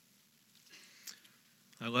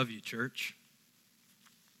I love you, church.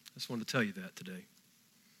 I just wanted to tell you that today.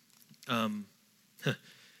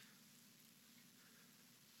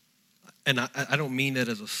 And I don't mean that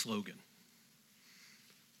as a slogan.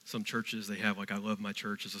 Some churches, they have I love my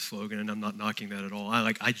church as a slogan, and I'm not knocking that at all.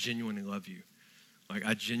 I genuinely love you.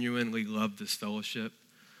 I genuinely love this fellowship.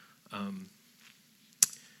 And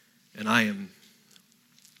I am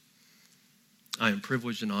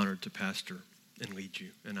privileged and honored to pastor and lead you,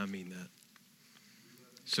 and I mean that.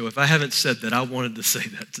 So if I haven't said that, I wanted to say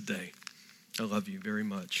that today. I love you very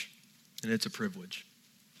much, and it's a privilege.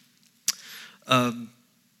 I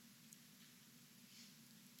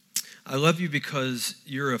love you because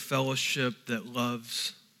you're a fellowship that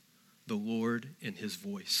loves the Lord and his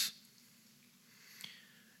voice.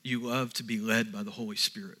 You love to be led by the Holy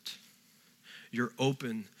Spirit. You're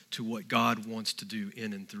open to what God wants to do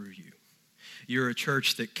in and through you. You're a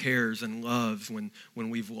church that cares and loves when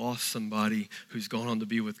we've lost somebody who's gone on to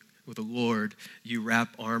be with the Lord. You wrap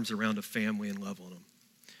arms around a family and love on them.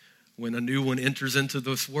 When a new one enters into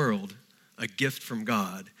this world, a gift from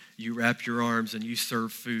God, you wrap your arms and you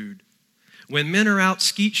serve food. When men are out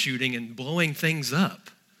skeet shooting and blowing things up,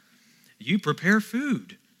 you prepare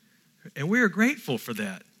food. And we are grateful for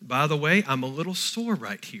that. By the way, I'm a little sore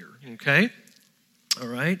right here, okay? All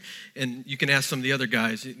right? And you can ask some of the other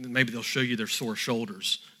guys. Maybe they'll show you their sore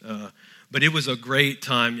shoulders. But it was a great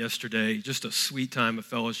time yesterday, just a sweet time of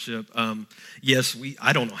fellowship. Yes,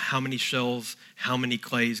 I don't know how many shells, how many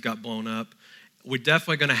clays got blown up. We're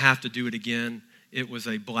definitely going to have to do it again. It was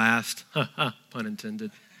a blast, pun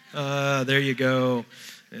intended. There you go.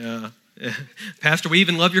 Yeah. Pastor, we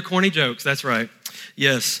even love your corny jokes. That's right.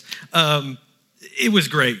 Yes. It was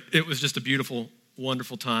great. It was just a beautiful,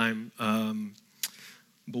 wonderful time.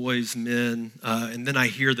 Boys, men, and then I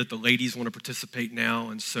hear that the ladies want to participate now,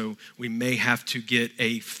 and so we may have to get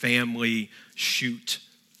a family shoot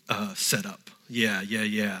set up.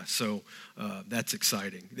 Yeah. So that's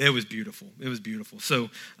exciting. It was beautiful. So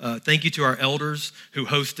thank you to our elders who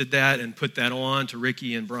hosted that and put that on, to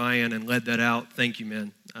Ricky and Brian and led that out. Thank you,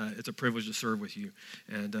 man. It's a privilege to serve with you,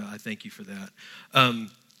 and I thank you for that.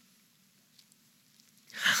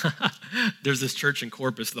 There's this church in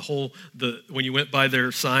Corpus. When you went by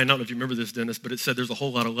their sign, I don't know if you remember this, Dennis, but it said there's a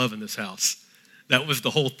whole lot of love in this house. That was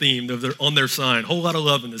the whole theme on their sign, whole lot of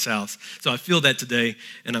love in this house. So I feel that today,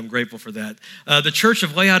 and I'm grateful for that. The Church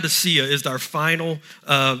of Laodicea is our final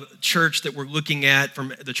church that we're looking at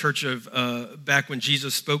from the church of back when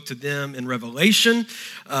Jesus spoke to them in Revelation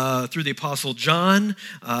through the Apostle John.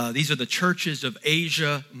 These are the churches of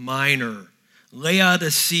Asia Minor.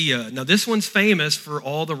 Laodicea. Now, this one's famous for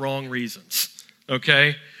all the wrong reasons,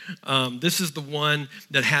 okay? This is the one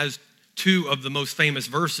that has two of the most famous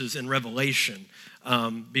verses in Revelation.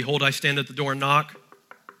 Behold, I stand at the door and knock.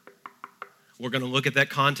 We're going to look at that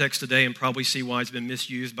context today and probably see why it's been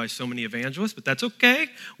misused by so many evangelists, but that's okay.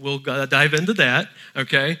 We'll dive into that,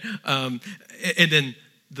 okay? And then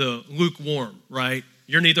the lukewarm, right?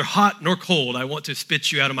 You're neither hot nor cold. I want to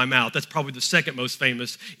spit you out of my mouth. That's probably the second most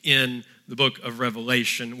famous in the book of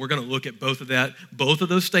Revelation. We're going to look at both of that. Both of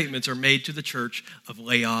those statements are made to the church of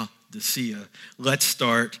Laodicea. Let's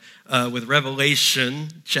start with Revelation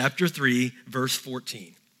chapter 3, verse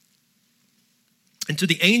 14. And to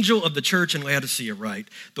the angel of the church in Laodicea write,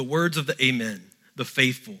 the words of the Amen, the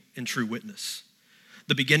faithful and true witness,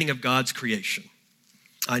 the beginning of God's creation.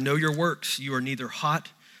 I know your works. You are neither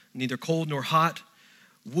hot, neither cold nor hot.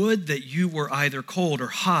 Would that you were either cold or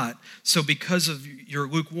hot. So because of your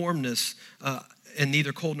lukewarmness and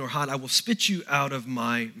neither cold nor hot, I will spit you out of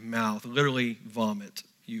my mouth, literally vomit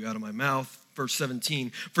you out of my mouth. Verse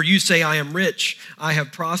 17, for you say, I am rich, I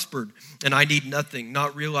have prospered, and I need nothing,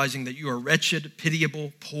 not realizing that you are wretched,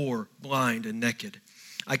 pitiable, poor, blind, and naked.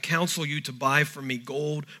 I counsel you to buy from me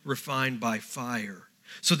gold refined by fire,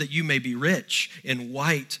 so that you may be rich, in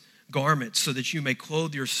white garments, so that you may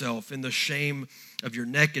clothe yourself, and the shame of your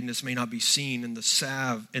nakedness may not be seen, and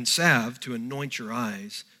salve to anoint your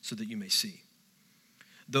eyes, so that you may see.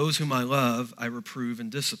 Those whom I love, I reprove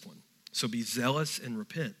and discipline. So be zealous and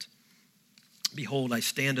repent. Behold, I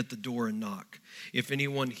stand at the door and knock. If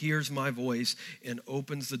anyone hears my voice and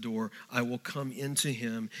opens the door, I will come into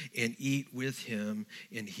him and eat with him,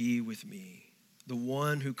 and he with me. The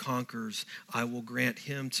one who conquers, I will grant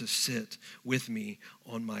him to sit with me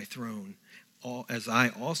on my throne, as I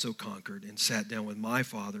also conquered and sat down with my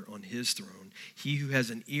Father on his throne. He who has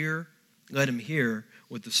an ear, let him hear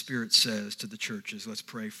what the Spirit says to the churches. Let's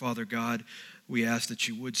pray. Father God, we ask that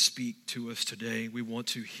you would speak to us today. We want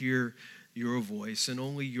to hear your voice and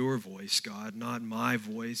only your voice, God, not my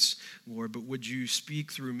voice, Lord, but would you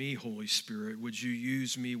speak through me, Holy Spirit? Would you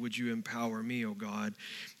use me? Would you empower me, oh God?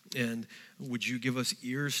 And would you give us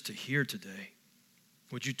ears to hear today?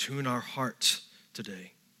 Would you tune our hearts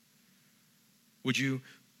today? Would you,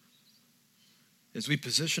 as we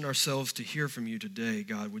position ourselves to hear from you today,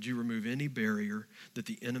 God, would you remove any barrier that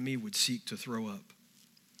the enemy would seek to throw up?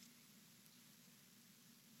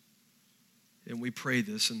 And we pray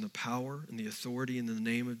this in the power and the authority in the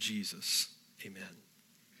name of Jesus. Amen.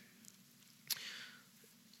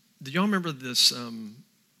 Do y'all remember this,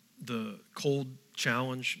 the cold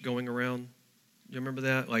challenge going around? You remember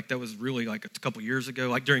that? Like that was really like a couple years ago,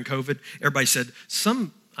 like during COVID. Everybody said,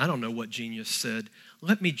 I don't know what genius said,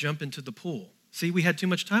 let me jump into the pool. See, we had too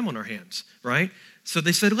much time on our hands, right? So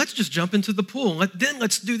they said, let's just jump into the pool. Then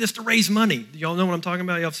let's do this to raise money. Y'all know what I'm talking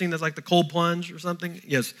about? Y'all have seen this like the cold plunge or something?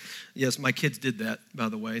 Yes, my kids did that, by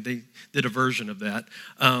the way. They did a version of that.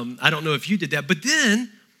 I don't know if you did that. But then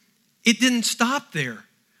it didn't stop there.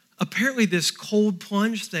 Apparently this cold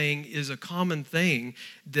plunge thing is a common thing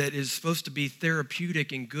that is supposed to be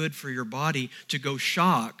therapeutic and good for your body to go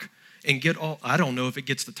shock and get I don't know if it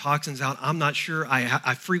gets the toxins out. I'm not sure.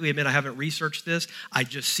 I freely admit I haven't researched this. I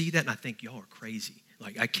just see that and I think y'all are crazy.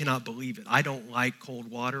 Like, I cannot believe it. I don't like cold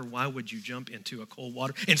water. Why would you jump into a cold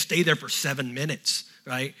water and stay there for 7 minutes,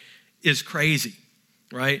 right? Is crazy,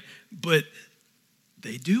 right? But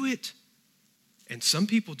they do it. And some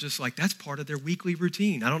people just like, that's part of their weekly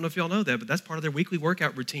routine. I don't know if y'all know that, but that's part of their weekly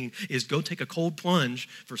workout routine is go take a cold plunge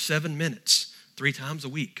for 7 minutes. 3 times a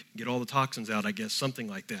week, get all the toxins out, I guess, something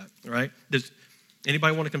like that, right? Does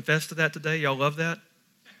anybody want to confess to that today? Y'all love that?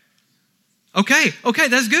 Okay,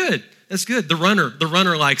 that's good. That's good. The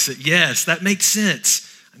runner likes it. Yes, that makes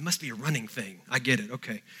sense. It must be a running thing. I get it,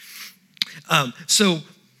 okay. So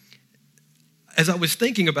as I was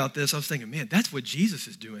thinking about this, I was thinking, man, that's what Jesus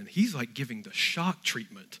is doing. He's like giving the shock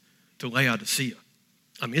treatment to Laodicea.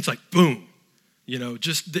 I mean, it's like, boom,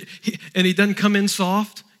 and he doesn't come in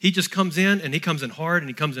soft. He just comes in, and he comes in hard, and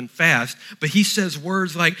he comes in fast. But he says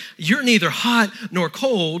words like, you're neither hot nor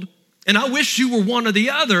cold, and I wish you were one or the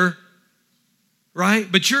other,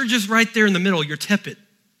 right? But you're just right there in the middle. You're tepid.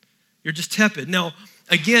 You're just tepid. Now,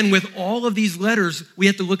 again, with all of these letters, we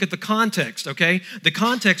have to look at the context, okay? The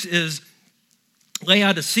context is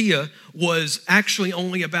Laodicea was actually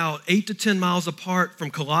only about 8 to 10 miles apart from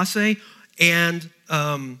Colossae, and,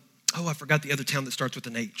 I forgot the other town that starts with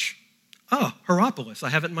an H. Oh, Hierapolis. I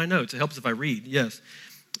have it in my notes. It helps if I read. Yes.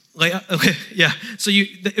 Okay, yeah. So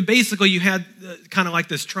you had kind of like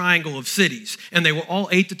this triangle of cities, and they were all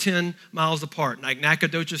 8 to 10 miles apart, like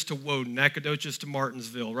Nacogdoches to Woden, Nacogdoches to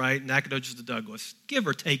Martinsville, right? Nacogdoches to Douglas, give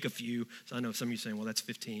or take a few. So I know some of you saying, well, that's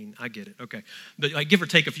 15. I get it. Okay. But like give or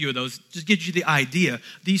take a few of those, just gives you the idea.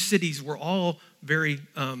 These cities were all very,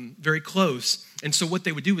 very close. And so what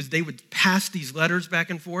they would do is they would pass these letters back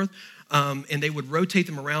and forth, and they would rotate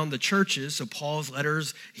them around the churches. So Paul's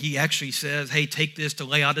letters, he actually says, hey, take this to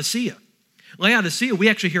Laodicea. Laodicea, we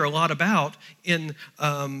actually hear a lot about in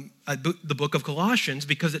the book of Colossians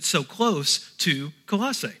because it's so close to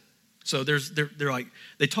Colossae. So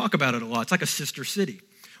they talk about it a lot. It's like a sister city.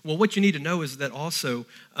 Well, what you need to know is that also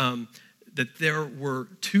that there were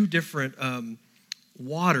 2 different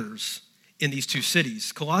waters in these 2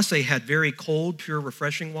 cities. Colossae had very cold, pure,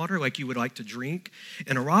 refreshing water like you would like to drink,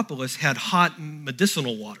 and Hierapolis had hot,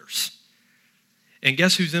 medicinal waters. And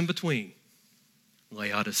guess who's in between?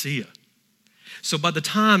 Laodicea. So by the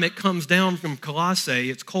time it comes down from Colossae,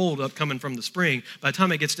 it's cold up coming from the spring. By the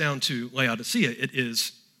time it gets down to Laodicea, it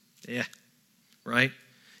is, right?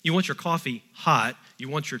 You want your coffee hot. You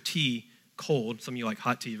want your tea cold. Some of you like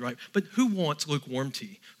hot tea, right? But who wants lukewarm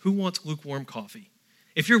tea? Who wants lukewarm coffee?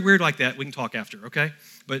 If you're weird like that, we can talk after, okay?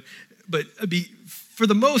 But for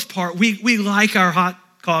the most part, we like our hot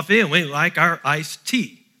coffee and we like our iced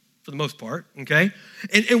tea for the most part, okay?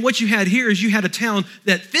 And what you had here is you had a town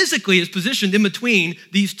that physically is positioned in between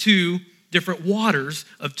these 2 different waters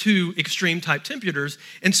of 2 extreme type temperatures.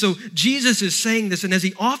 And so Jesus is saying this, and as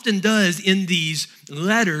he often does in these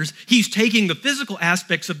letters, he's taking the physical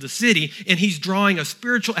aspects of the city and he's drawing a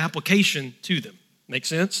spiritual application to them. Make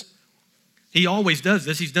sense? He always does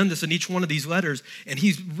this. He's done this in each one of these letters, and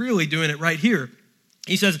he's really doing it right here.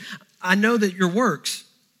 He says, I know that your works,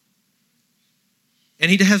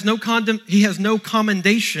 and he has no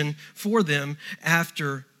commendation for them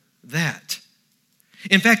after that.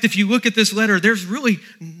 In fact, if you look at this letter, there's really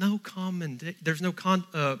no commending. There's no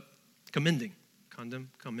commending.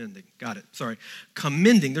 Commending. Got it. Sorry.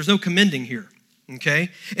 Commending. There's no commending here. Okay?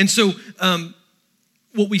 And so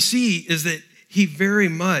what we see is that he very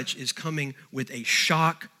much is coming with a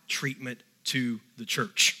shock treatment to the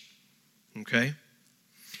church, okay?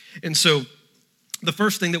 And so the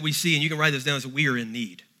first thing that we see, and you can write this down, is that we are in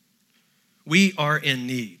need. We are in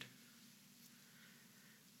need.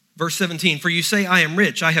 Verse 17, for you say, I am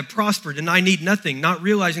rich, I have prospered, and I need nothing, not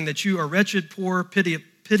realizing that you are wretched, poor,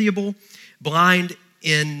 pitiable, blind,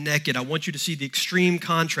 and naked. I want you to see the extreme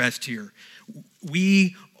contrast here.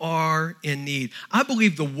 We are in need. I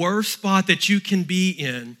believe the worst spot that you can be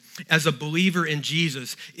in as a believer in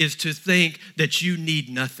Jesus is to think that you need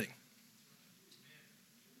nothing.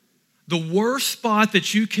 The worst spot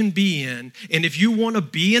that you can be in, and if you want to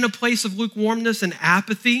be in a place of lukewarmness and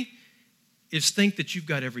apathy, is think that you've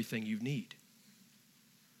got everything you need.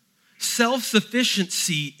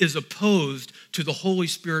 Self-sufficiency is opposed to the Holy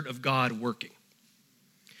Spirit of God working.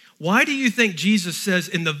 Why do you think Jesus says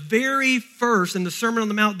in the Sermon on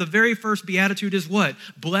the Mount, the very first beatitude is what?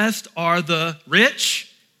 Blessed are the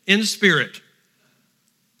rich in spirit.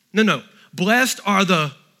 No. Blessed are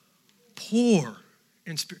the poor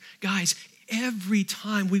in spirit. Guys, every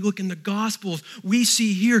time we look in the Gospels, we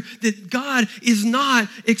see here that God is not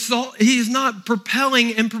He is not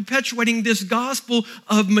propelling and perpetuating this gospel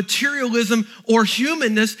of materialism or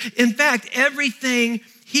humanness. In fact, everything,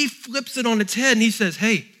 He flips it on its head and He says,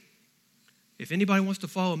 hey, if anybody wants to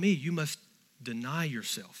follow me, you must deny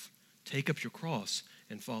yourself, take up your cross,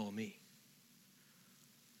 and follow me.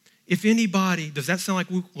 If anybody, does that sound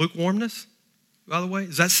like lukewarmness? By the way,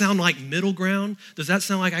 does that sound like middle ground? Does that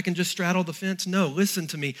sound like I can just straddle the fence? No, listen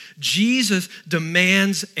to me. Jesus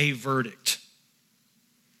demands a verdict.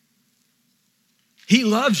 He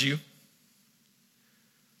loves you.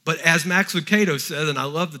 But as Max Lucado said, and I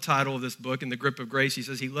love the title of this book, In the Grip of Grace, he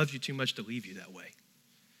says he loves you too much to leave you that way.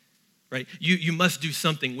 Right? You must do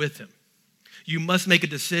something with him. You must make a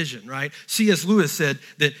decision, right? C.S. Lewis said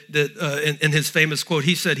that in his famous quote,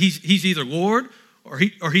 he said he's either Lord or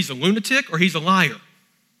he's a lunatic or he's a liar.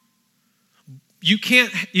 You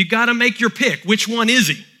got to make your pick. Which one is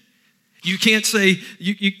he? You can't say,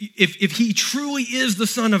 if he truly is the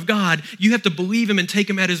Son of God, you have to believe him and take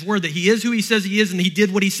him at his word that he is who he says he is and he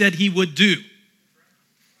did what he said he would do.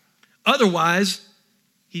 Otherwise,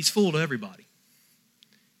 he's fooled everybody.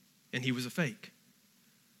 And he was a fake.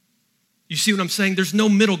 You see what I'm saying? There's no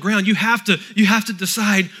middle ground. You have to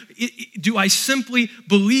decide, do I simply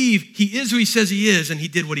believe he is who he says he is and he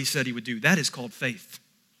did what he said he would do? That is called faith.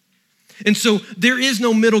 And so there is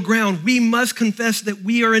no middle ground. We must confess that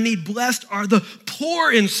we are in need. Blessed are the poor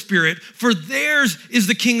in spirit, for theirs is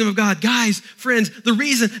the kingdom of God. Guys, friends, the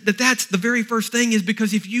reason that that's the very first thing is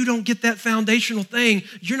because if you don't get that foundational thing,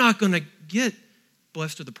 you're not going to get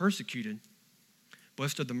blessed are the persecuted.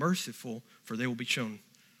 Blessed are the merciful, for they will be shown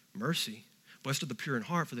mercy. Blessed are the pure in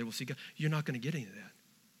heart, for they will see God. You're not going to get any of that.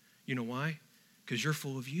 You know why? Because you're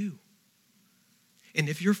full of you. And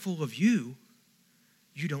if you're full of you,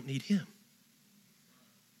 you don't need him.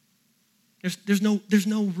 There's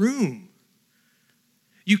no room.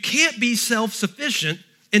 You can't be self-sufficient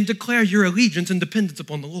and declare your allegiance and dependence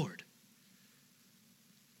upon the Lord.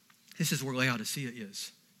 This is where Laodicea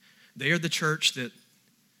is. They are the church that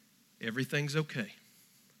everything's okay.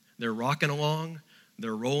 They're rocking along.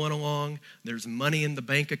 They're rolling along. There's money in the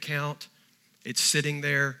bank account. It's sitting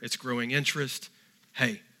there. It's growing interest.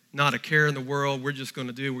 Hey, not a care in the world. We're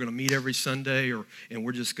going to meet every Sunday and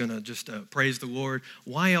we're just going to praise the Lord.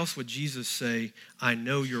 Why else would Jesus say, I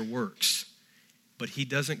know your works? But he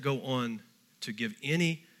doesn't go on to give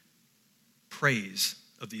any praise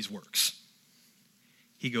of these works.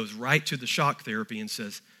 He goes right to the shock therapy and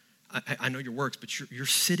says, I know your works, but you're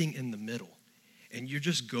sitting in the middle. And you're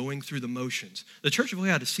just going through the motions. The church of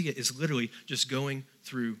Laodicea is literally just going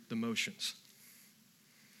through the motions.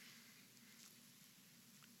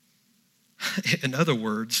 In other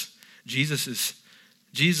words, Jesus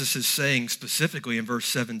is saying specifically in verse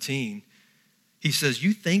 17, he says,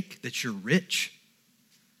 you think that you're rich.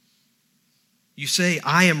 You say,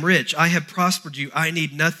 I am rich. I have prospered you. I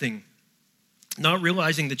need nothing. Not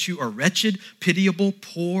realizing that you are wretched, pitiable,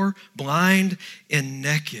 poor, blind, and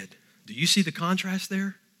naked. Do you see the contrast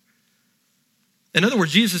there? In other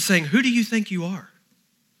words, Jesus is saying, who do you think you are?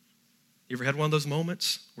 You ever had one of those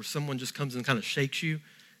moments where someone just comes and kind of shakes you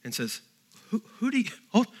and says, who do you,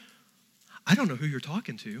 I don't know who you're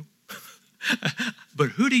talking to, but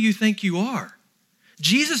who do you think you are?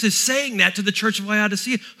 Jesus is saying that to the church of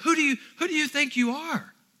Laodicea. Who do you think you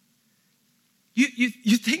are? You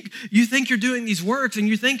think you're doing these works and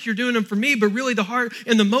you think you're doing them for me, but really the heart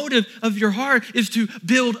and the motive of your heart is to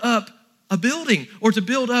build up a building or to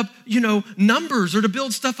build up, numbers or to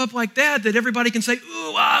build stuff up like that everybody can say,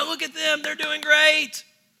 ooh, look at them, they're doing great.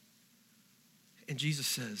 And Jesus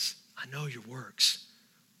says, I know your works,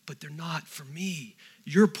 but they're not for me.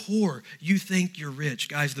 You're poor. You think you're rich.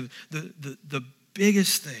 Guys, the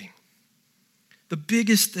biggest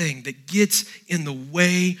thing that gets in the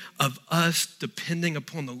way of us depending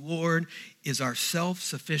upon the Lord is our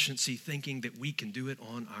self-sufficiency, thinking that we can do it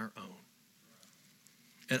on our own.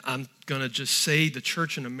 And I'm going to just say the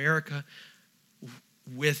church in America,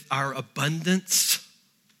 with our abundance,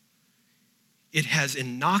 it has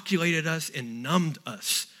inoculated us and numbed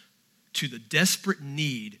us to the desperate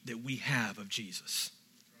need that we have of Jesus.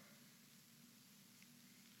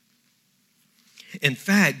 In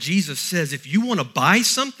fact, Jesus says, if you want to buy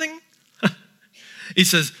something, he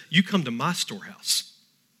says, you come to my storehouse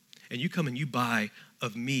and you come and you buy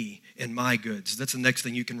of me and my goods. That's the next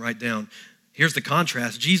thing you can write down. Here's the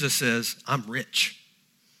contrast. Jesus says, I'm rich.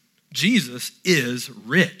 Jesus is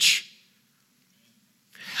rich.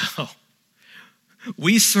 Oh,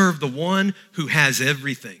 we serve the one who has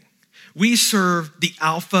everything. We serve the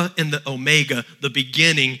Alpha and the Omega, the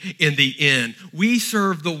beginning and the end. We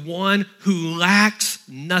serve the one who lacks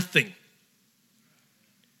nothing.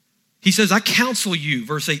 He says, I counsel you,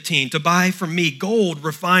 verse 18, to buy from me gold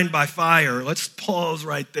refined by fire. Let's pause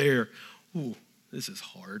right there. Ooh, this is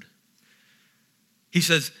hard. He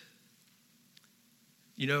says,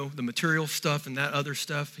 you know, the material stuff and that other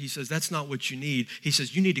stuff, he says, that's not what you need. He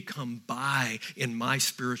says, you need to come buy in my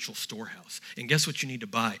spiritual storehouse. And guess what you need to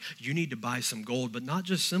buy? You need to buy some gold, but not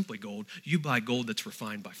just simply gold. You buy gold that's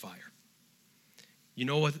refined by fire. You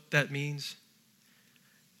know what that means?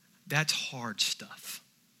 That's hard stuff.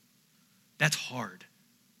 That's hard.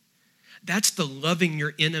 That's the loving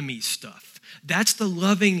your enemy stuff. That's the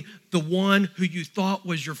loving the one who you thought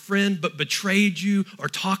was your friend but betrayed you or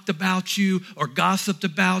talked about you or gossiped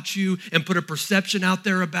about you and put a perception out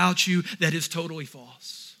there about you that is totally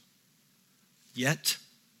false. Yet,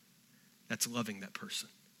 that's loving that person.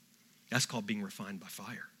 That's called being refined by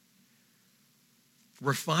fire.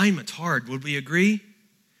 Refinement's hard, would we agree?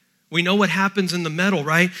 We know what happens in the metal,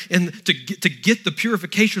 right? And to get the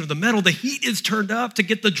purification of the metal, the heat is turned up to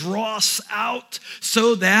get the dross out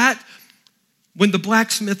so that when the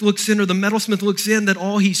blacksmith looks in or the metalsmith looks in, that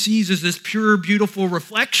all he sees is this pure, beautiful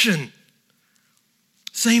reflection.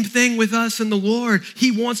 Same thing with us and the Lord.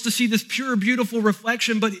 He wants to see this pure, beautiful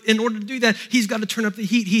reflection, but in order to do that, he's got to turn up the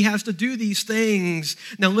heat. He has to do these things.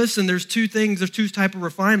 Now listen, there's two things. There's two types of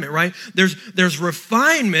refinement, right? There's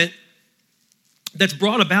refinement that's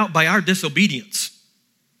brought about by our disobedience.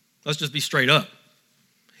 Let's just be straight up.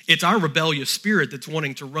 It's our rebellious spirit that's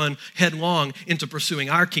wanting to run headlong into pursuing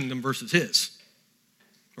our kingdom versus his,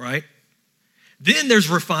 right? Then there's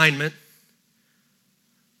refinement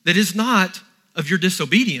that is not of your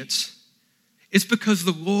disobedience. It's because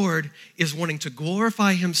the Lord is wanting to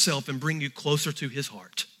glorify himself and bring you closer to his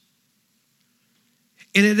heart.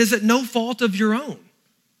 And it is at no fault of your own.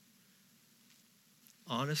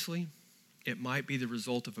 Honestly, it might be the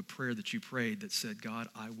result of a prayer that you prayed that said, God,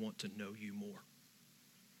 I want to know you more.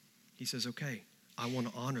 He says, okay, I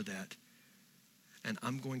want to honor that, and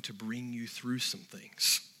I'm going to bring you through some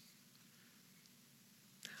things.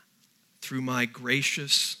 Through my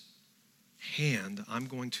gracious hand, I'm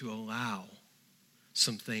going to allow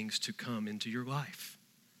some things to come into your life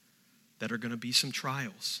that are going to be some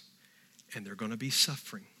trials, and they're going to be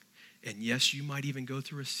suffering. And yes, you might even go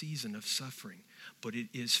through a season of suffering, but it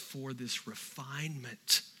is for this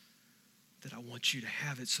refinement that I want you to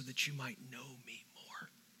have it so that you might know me more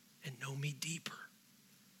and know me deeper.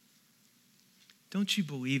 Don't you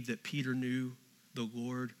believe that Peter knew the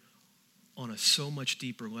Lord on a so much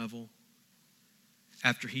deeper level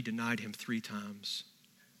after he denied him 3 times?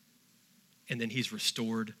 And then he's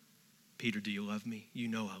restored. Peter, do you love me? You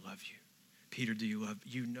know I love you. Peter, do you love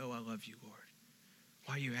me? You know I love you, Lord.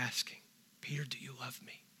 Why are you asking? Peter, do you love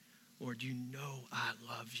me? Lord, you know I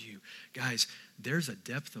love you. Guys, there's a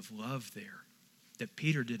depth of love there that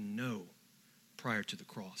Peter didn't know prior to the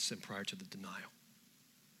cross and prior to the denial.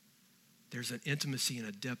 There's an intimacy and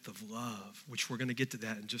a depth of love, which we're going to get to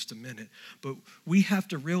that in just a minute. But we have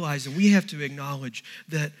to realize and we have to acknowledge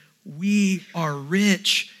that we are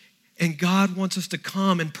rich and God wants us to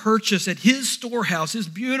come and purchase at his storehouse, his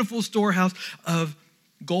beautiful storehouse of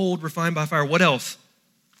gold refined by fire. What else?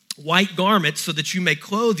 White garments so that you may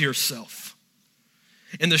clothe yourself,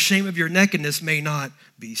 and the shame of your nakedness may not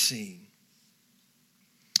be seen.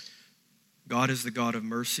 God is the God of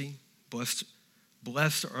mercy.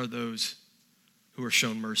 Blessed are those who are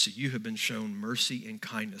shown mercy. You have been shown mercy and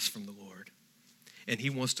kindness from the Lord, and he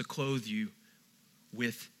wants to clothe you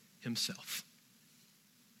with himself.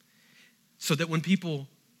 So that when people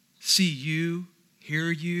see you,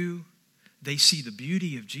 hear you, they see the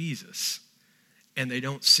beauty of Jesus and they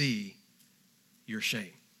don't see your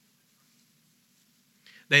shame.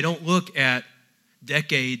 They don't look at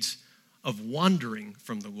decades of wandering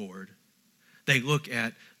from the Lord. They look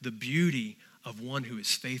at the beauty of one who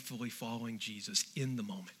is faithfully following Jesus in the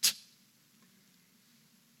moment.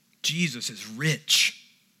 Jesus is rich.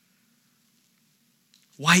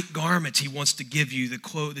 White garments he wants to give you,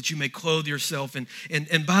 that you may clothe yourself in.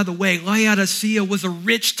 And by the way, Laodicea was a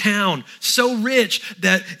rich town, so rich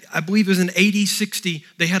that I believe it was in AD 60,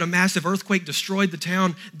 they had a massive earthquake, destroyed the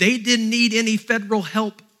town. They didn't need any federal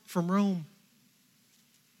help from Rome.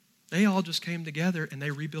 They all just came together and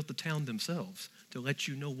they rebuilt the town themselves to let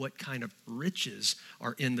you know what kind of riches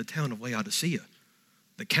are in the town of Laodicea.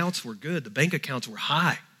 The accounts were good. The bank accounts were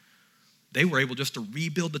high. They were able just to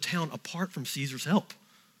rebuild the town apart from Caesar's help.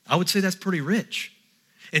 I would say that's pretty rich.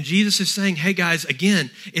 And Jesus is saying, hey guys, again,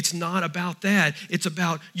 it's not about that. It's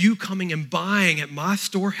about you coming and buying at my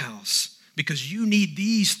storehouse because you need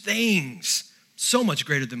these things so much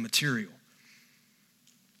greater than material.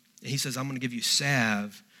 And he says, I'm going to give you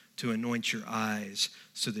salve to anoint your eyes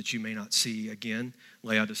so that you may not see. Again,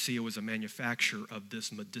 Laodicea was a manufacturer of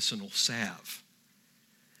this medicinal salve.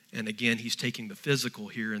 And again, he's taking the physical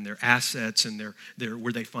here and their assets and their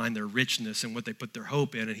where they find their richness and what they put their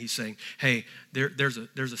hope in. And he's saying, hey, there's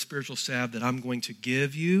a spiritual salve that I'm going to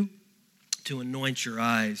give you to anoint your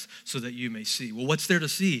eyes so that you may see. Well, what's there to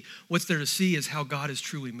see? What's there to see is how God is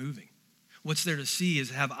truly moving. What's there to see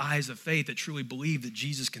is have eyes of faith that truly believe that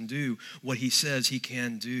Jesus can do what he says he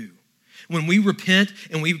can do. When we repent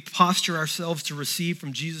and we posture ourselves to receive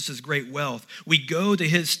from Jesus' great wealth, we go to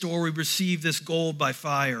his store, we receive this gold by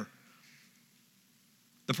fire.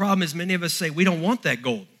 The problem is many of us say we don't want that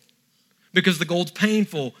gold because the gold's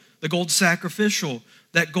painful, the gold's sacrificial,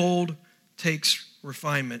 that gold takes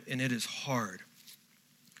refinement and it is hard.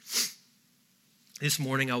 This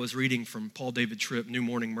morning I was reading from Paul David Tripp, New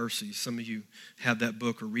Morning Mercies. Some of you have that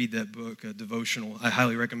book or read that book, a devotional. I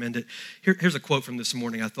highly recommend it. Here's a quote from this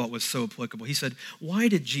morning I thought was so applicable. He said, why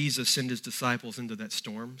did Jesus send his disciples into that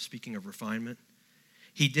storm? Speaking of refinement,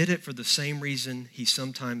 he did it for the same reason he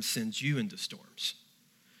sometimes sends you into storms.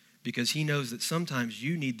 Because he knows that sometimes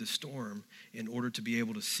you need the storm in order to be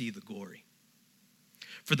able to see the glory.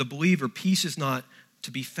 For the believer, peace is not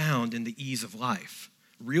to be found in the ease of life.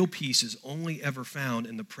 Real peace is only ever found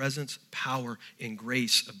in the presence, power, and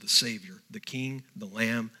grace of the Savior, the King, the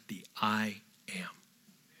Lamb, the I am.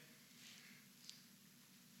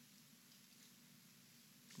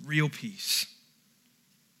 Real peace.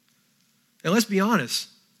 And let's be honest,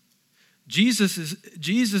 Jesus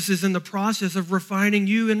is in the process of refining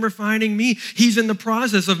you and refining me. He's in the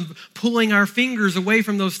process of pulling our fingers away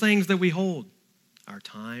from those things that we hold. Our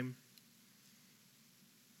time,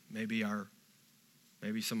 maybe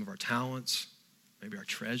some of our talents, maybe our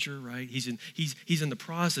treasure, right? He's in the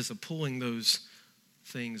process of pulling those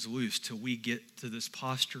things loose till we get to this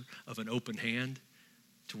posture of an open hand,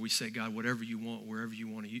 till we say, God, whatever you want, wherever you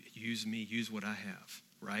want to use me, use what I have,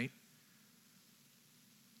 right?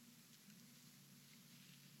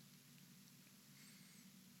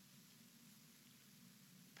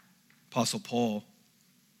 Apostle Paul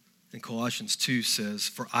in Colossians 2 says,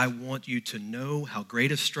 for I want you to know how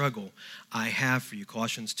great a struggle I have for you.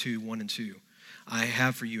 Colossians 2, 1 and 2. I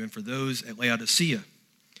have for you and for those at Laodicea,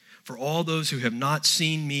 for all those who have not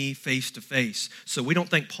seen me face to face. So we don't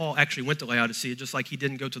think Paul actually went to Laodicea, just like he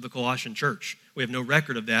didn't go to the Colossian church. We have no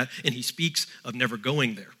record of that, and he speaks of never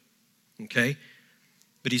going there, okay?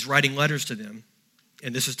 But he's writing letters to them,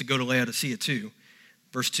 and this is to go to Laodicea too.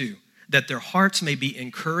 Verse 2, that their hearts may be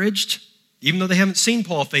encouraged. Even though they haven't seen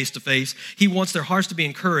Paul face to face, he wants their hearts to be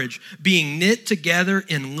encouraged, being knit together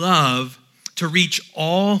in love to reach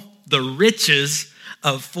all the riches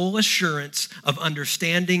of full assurance of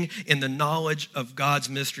understanding in the knowledge of God's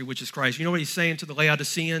mystery, which is Christ. You know what he's saying to the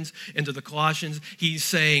Laodiceans and to the Colossians? He's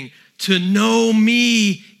saying, to know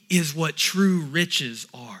me is what true riches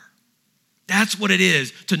are. That's what it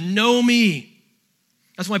is, to know me.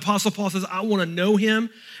 That's why Apostle Paul says, I want to know him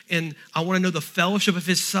and I want to know the fellowship of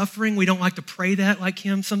his suffering. We don't like to pray that like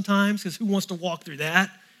him sometimes because who wants to walk through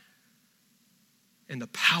that? And the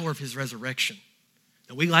power of his resurrection.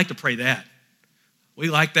 And we like to pray that. We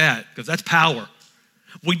like that because that's power.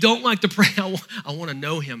 We don't like to pray, I want to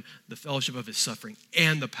know him, the fellowship of his suffering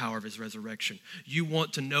and the power of his resurrection. You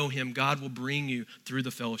want to know him, God will bring you through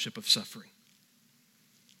the fellowship of suffering.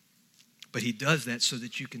 But he does that so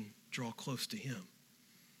that you can draw close to him.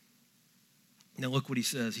 Now look what he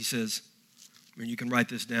says. He says, and you can write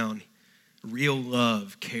this down, real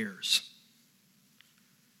love cares.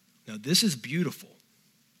 Now this is beautiful.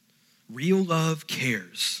 Real love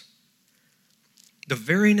cares. The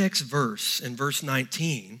very next verse, in verse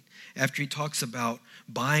 19, after he talks about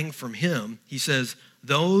buying from him, he says,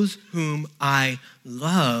 those whom I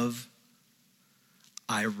love,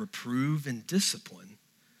 I reprove and discipline.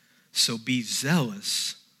 So be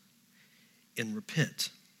zealous and repent.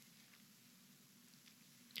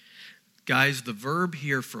 Guys, the verb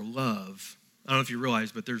here for love, I don't know if you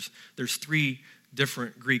realize, but there's three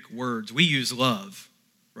different Greek words. We use love,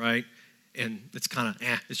 right? And it's kind of,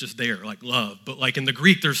 it's just there, like love. But like in the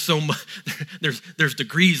Greek, there's so much, there's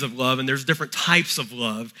degrees of love and there's different types of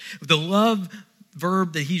love. The love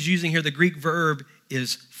verb that he's using here, the Greek verb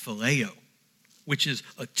is phileo, which is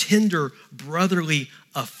a tender brotherly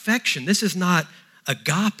affection. This is not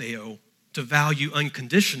agapeo, to value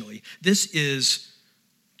unconditionally. This is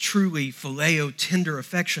truly phileo, tender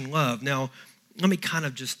affection love. Now, let me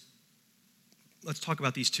let's talk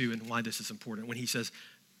about these two and why this is important. When he says,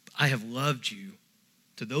 I have loved you,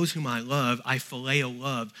 to those whom I love, I phileo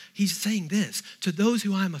love. He's saying this, to those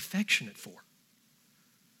who I'm affectionate for,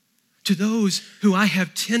 to those who I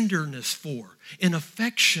have tenderness for and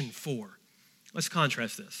affection for. Let's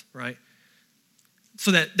contrast this, right?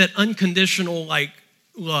 So that unconditional like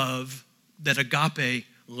love, that agape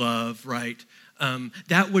love, right?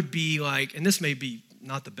 That would be like, and this may be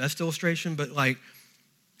not the best illustration, but like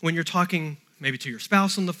when you're talking maybe to your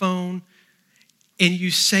spouse on the phone and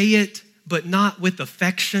you say it, but not with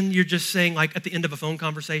affection. You're just saying like at the end of a phone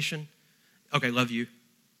conversation, okay, love you,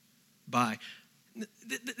 bye.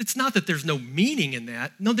 It's not that there's no meaning in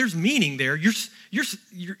that. No, there's meaning there.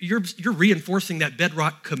 You're reinforcing that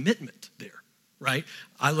bedrock commitment there, right?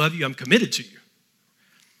 I love you, I'm committed to you.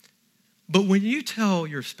 But when you tell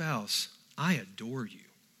your spouse, I adore you,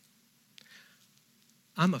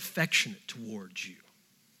 I'm affectionate towards you,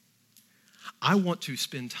 I want to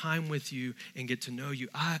spend time with you and get to know you,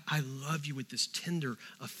 I love you with this tender,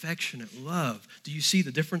 affectionate love. Do you see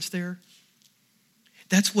the difference there?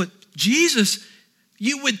 That's what Jesus,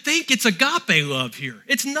 you would think it's agape love here.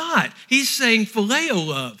 It's not. He's saying phileo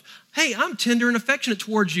love. Hey, I'm tender and affectionate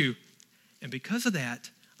towards you. And because of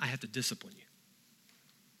that, I have to discipline you.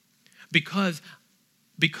 Because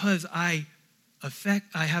I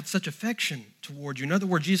have such affection toward you. In other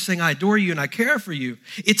words, Jesus is saying, I adore you and I care for you.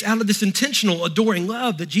 It's out of this intentional, adoring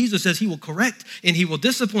love that Jesus says he will correct and he will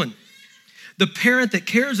discipline. The parent that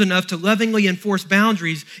cares enough to lovingly enforce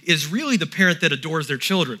boundaries is really the parent that adores their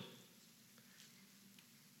children.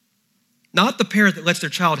 Not the parent that lets their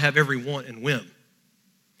child have every want and whim.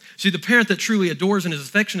 See, the parent that truly adores and is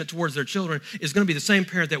affectionate towards their children is going to be the same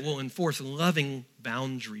parent that will enforce loving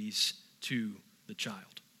boundaries to the child.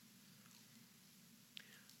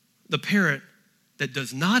 The parent that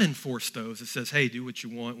does not enforce those, that says, hey, do what you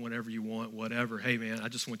want, whenever you want, whatever. Hey, man, I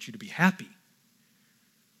just want you to be happy.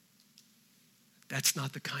 That's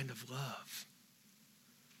not the kind of love.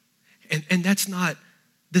 And that's not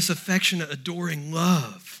this affectionate, adoring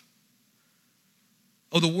love.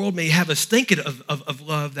 Oh, the world may have us thinking of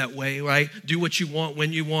love that way, right? Do what you want,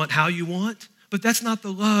 when you want, how you want. But that's not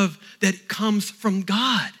the love that comes from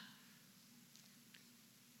God.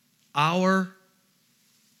 Our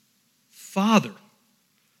Father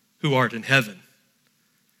who art in heaven.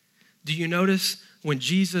 Do you notice when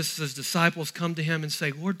Jesus' disciples come to him and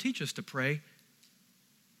say, Lord, teach us to pray?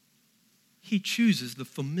 He chooses the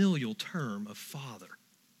familial term of Father.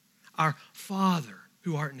 Our Father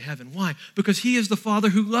who art in heaven. Why? Because he is the Father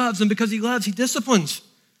who loves, and because he loves, he disciplines.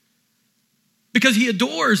 Because he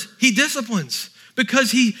adores, he disciplines.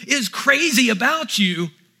 Because he is crazy about you,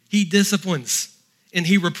 he disciplines, and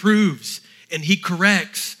he reproves, and he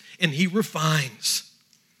corrects, and he refines.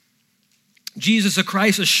 Jesus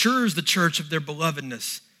Christ assures the church of their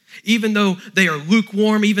belovedness. Even though they are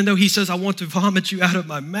lukewarm, even though he says, I want to vomit you out of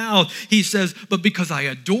my mouth, he says, but because I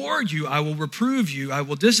adore you, I will reprove you, I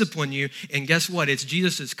will discipline you. And guess what? It's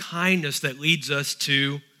Jesus' kindness that leads us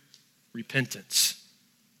to repentance.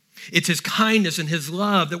 It's his kindness and his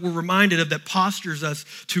love that we're reminded of that postures us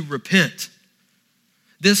to repent.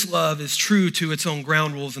 This love is true to its own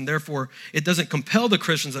ground rules, and therefore it doesn't compel the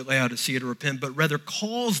Christians at Laodicea to repent, but rather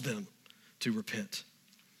calls them to repent.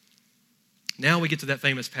 Now we get to that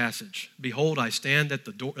famous passage. Behold, I stand at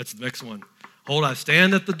the door. That's the next one. Behold, I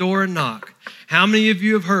stand at the door and knock. How many of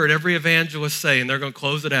you have heard every evangelist say, and they're going to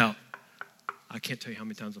close it out? I can't tell you how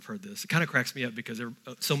many times I've heard this. It kind of cracks me up because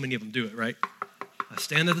so many of them do it, right? I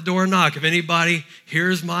stand at the door and knock. If anybody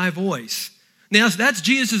hears my voice. Now, that's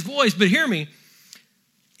Jesus' voice, but hear me.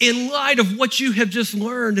 In light of what you have just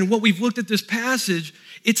learned and what we've looked at this passage,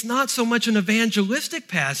 it's not so much an evangelistic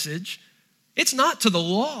passage. It's not to the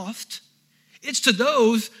lost. It's to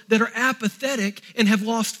those that are apathetic and have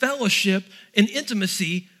lost fellowship and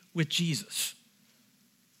intimacy with Jesus.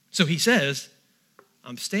 So he says,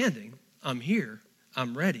 I'm standing, I'm here,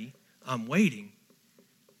 I'm ready, I'm waiting,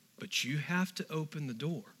 but you have to open the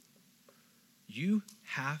door. You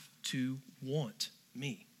have to want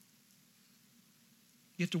me.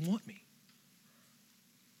 You have to want me.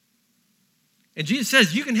 And Jesus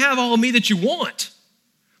says, you can have all of me that you want,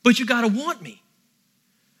 but you got to want me.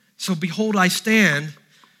 So behold, I stand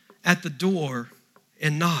at the door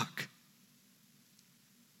and knock.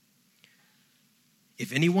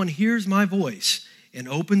 If anyone hears my voice and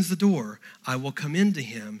opens the door, I will come into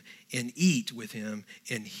him and eat with him,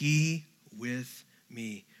 and he with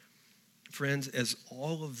me. Friends, as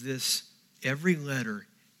all of this, every letter,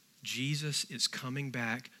 Jesus is coming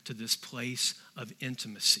back to this place of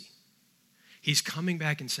intimacy. He's coming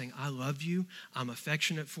back and saying, I love you. I'm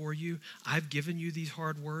affectionate for you. I've given you these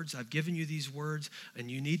hard words. I've given you these words, and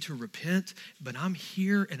you need to repent, but I'm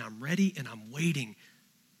here and I'm ready and I'm waiting.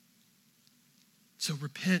 So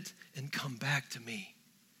repent and come back to me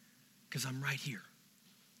because I'm right here.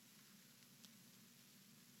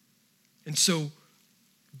 And so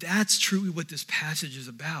that's truly what this passage is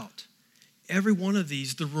about. Every one of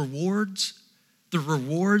these, the rewards,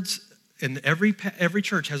 and every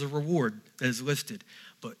church has a reward that is listed,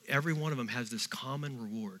 but every one of them has this common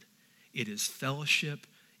reward. It is fellowship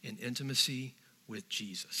and intimacy with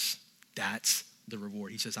Jesus. That's the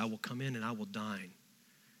reward. He says, I will come in and I will dine,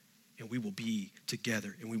 and we will be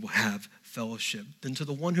together, and we will have fellowship. Then to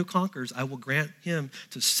the one who conquers, I will grant him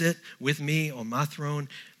to sit with me on my throne,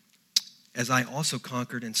 as I also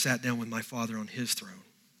conquered and sat down with my Father on his throne.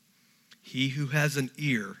 He who has an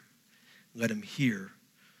ear, let him hear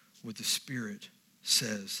what the Spirit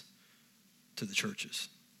says to the churches.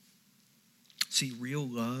 See, real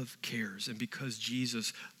love cares. And because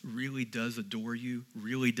Jesus really does adore you,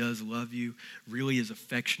 really does love you, really is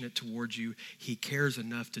affectionate towards you, he cares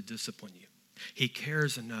enough to discipline you. He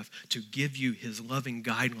cares enough to give you his loving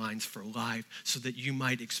guidelines for life so that you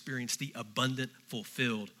might experience the abundant,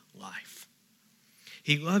 fulfilled life.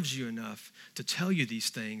 He loves you enough to tell you these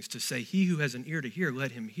things, to say, he who has an ear to hear,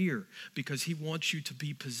 let him hear, because he wants you to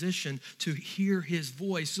be positioned to hear his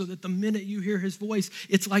voice so that the minute you hear his voice,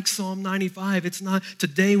 it's like Psalm 95. It's not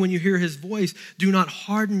today when you hear his voice, do not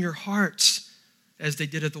harden your hearts as they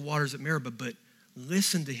did at the waters at Meribah, but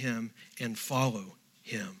listen to him and follow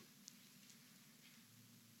him.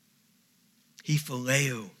 He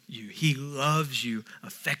phileo you. He loves you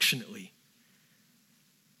affectionately.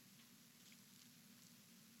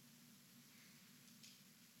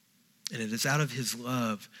 And it is out of his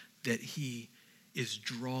love that he is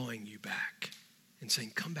drawing you back and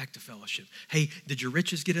saying, come back to fellowship. Hey, did your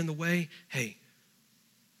riches get in the way? Hey,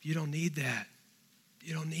 you don't need that.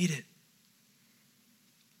 You don't need it.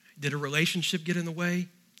 Did a relationship get in the way?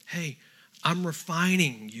 Hey, I'm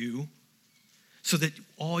refining you so that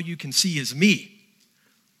all you can see is me.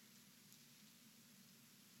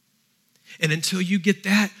 And until you get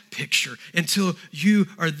that picture, until you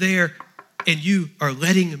are there and you are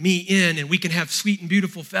letting me in and we can have sweet and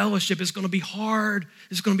beautiful fellowship, it's going to be hard.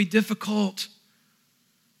 It's going to be difficult.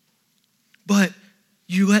 But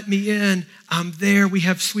you let me in. I'm there. We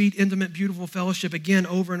have sweet, intimate, beautiful fellowship again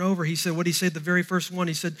over and over. He said, what did he say? The very first one,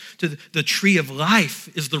 he said, the tree of life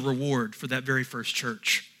is the reward for that very first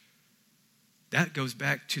church. That goes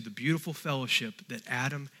back to the beautiful fellowship that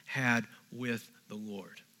Adam had with the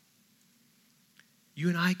Lord. You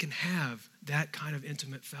and I can have that kind of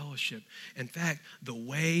intimate fellowship. In fact, the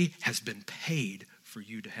way has been paid for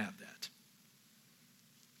you to have that.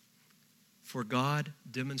 For God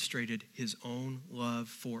demonstrated his own love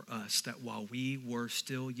for us, that while we were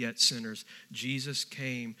still yet sinners, Jesus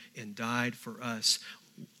came and died for us.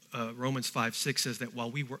 Romans 5:6 says that while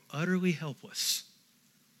we were utterly helpless,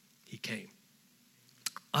 he came.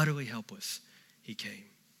 Utterly helpless, he came.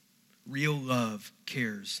 Real love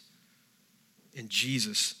cares. And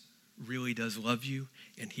Jesus really does love you,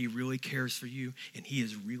 and he really cares for you, and he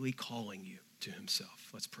is really calling you to himself.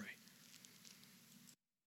 Let's pray.